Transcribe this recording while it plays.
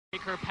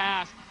make her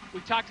pass.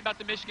 We've talked about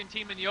the Michigan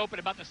team in the open,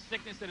 about the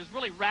sickness that has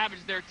really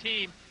ravaged their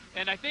team.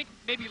 And I think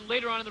maybe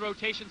later on in the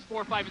rotations,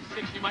 4, 5, and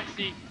 6, you might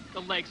see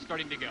the legs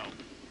starting to go.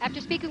 After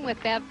speaking with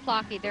Bev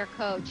Plocky, their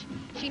coach,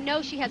 she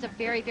knows she has a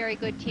very, very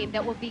good team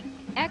that will be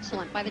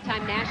excellent by the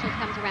time Nationals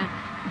comes around.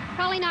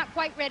 Probably not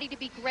quite ready to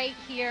be great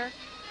here.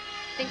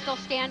 Thinks they'll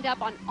stand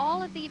up on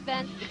all of the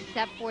events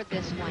except for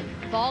this one.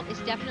 Vault is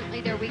definitely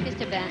their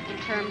weakest event in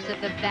terms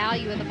of the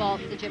value of the vault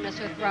the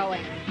gymnasts are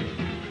throwing.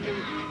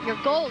 Your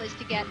goal is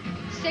to get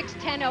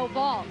 6-10-0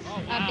 vaults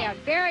up there.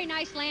 Very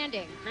nice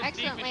landing.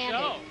 Excellent Michaud,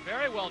 landing.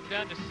 very well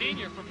done. The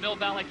senior from Mill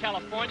Valley,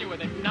 California,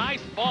 with a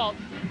nice vault.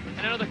 And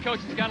I know the coach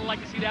has got to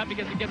like to see that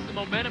because it gets the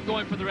momentum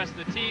going for the rest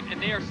of the team.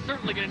 And they are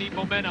certainly going to need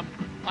momentum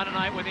on a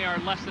night when they are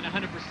less than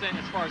 100%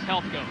 as far as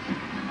health goes.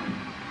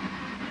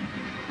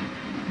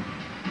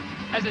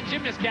 As a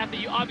gymnast, Kathy,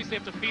 you obviously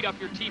have to feed off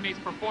your teammates'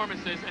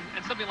 performances,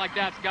 and something like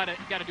that's got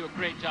to do a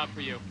great job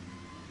for you.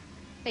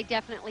 They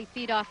definitely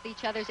feed off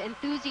each other's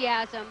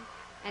enthusiasm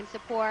and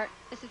support.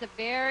 This is a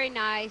very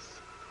nice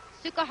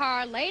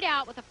Sukahara laid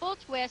out with a full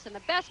twist, and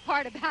the best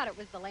part about it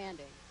was the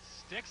landing.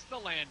 Sticks the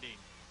landing.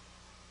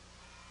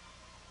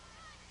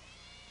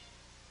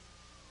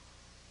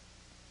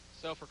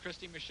 So for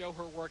Christy Michaud,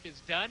 her work is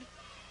done.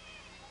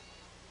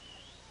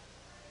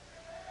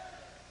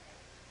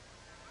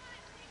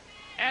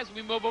 As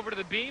we move over to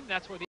the beam, that's where the